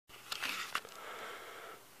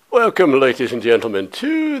Welcome, ladies and gentlemen,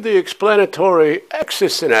 to the explanatory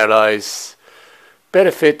Axis and Allies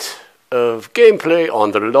benefit of gameplay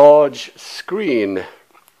on the large screen.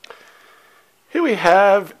 Here we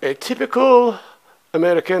have a typical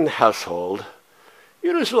American household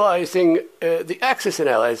utilizing the Axis and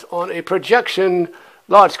Allies on a projection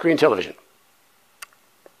large screen television.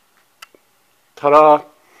 Ta-da!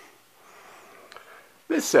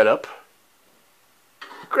 This setup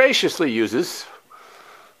graciously uses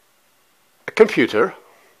a computer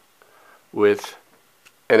with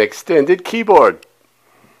an extended keyboard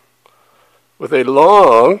with a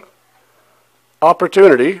long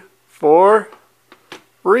opportunity for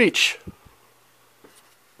reach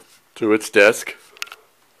to its desk,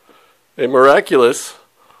 a miraculous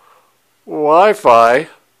Wi-Fi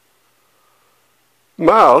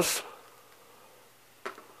mouse,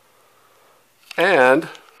 and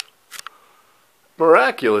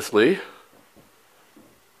miraculously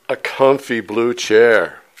a comfy blue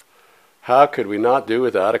chair. How could we not do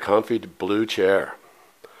without a comfy blue chair?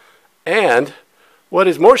 And what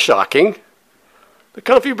is more shocking, the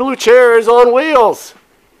comfy blue chair is on wheels.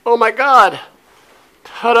 Oh my God!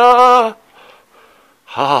 Ta-da!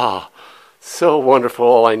 Ah, so wonderful.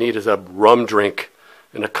 All I need is a rum drink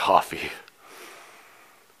and a coffee.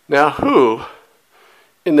 Now, who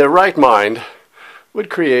in their right mind would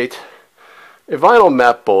create a vinyl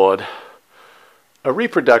map board, a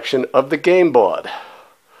reproduction of the game board?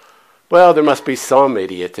 Well, there must be some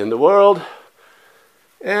idiot in the world.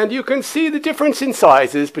 And you can see the difference in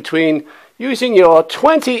sizes between using your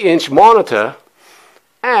 20-inch monitor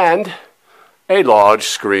and a large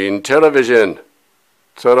screen television.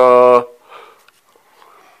 Ta-da!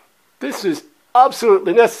 This is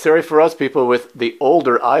absolutely necessary for us people with the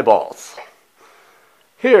older eyeballs.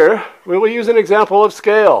 Here, we will use an example of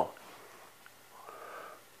scale.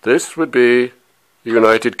 This would be the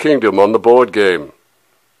United Kingdom on the board game.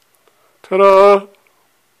 Ta-da!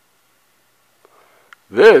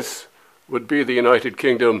 This would be the United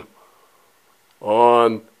Kingdom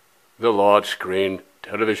on the large screen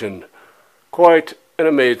television. Quite an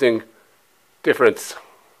amazing difference.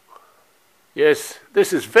 Yes,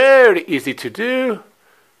 this is very easy to do.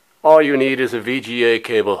 All you need is a VGA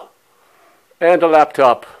cable and a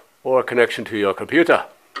laptop or a connection to your computer.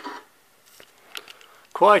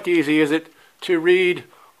 Quite easy, is it, to read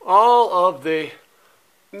all of the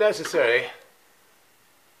necessary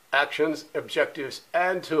actions, objectives,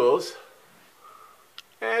 and tools,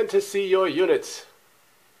 and to see your units.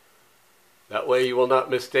 That way you will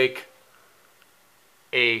not mistake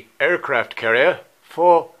an aircraft carrier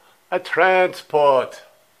for a transport.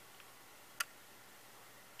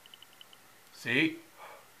 See?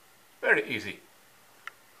 Very easy.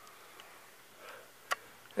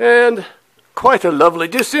 And quite a lovely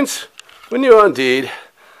distance when you are indeed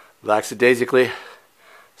lackadaisically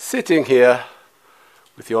sitting here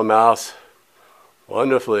with your mouse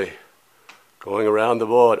wonderfully going around the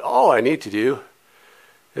board. All I need to do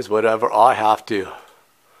is whatever I have to.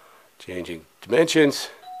 Changing dimensions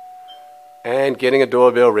and getting a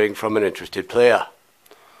doorbell ring from an interested player.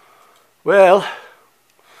 Well,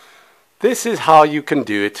 this is how you can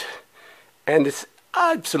do it, and it's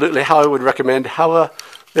absolutely how I would recommend. However,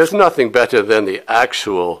 there's nothing better than the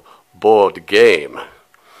actual board game.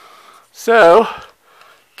 So,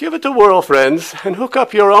 give it a whirl, friends, and hook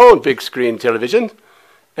up your own big screen television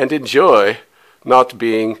and enjoy not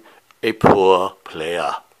being a poor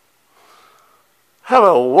player. Have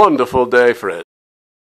a wonderful day, friends.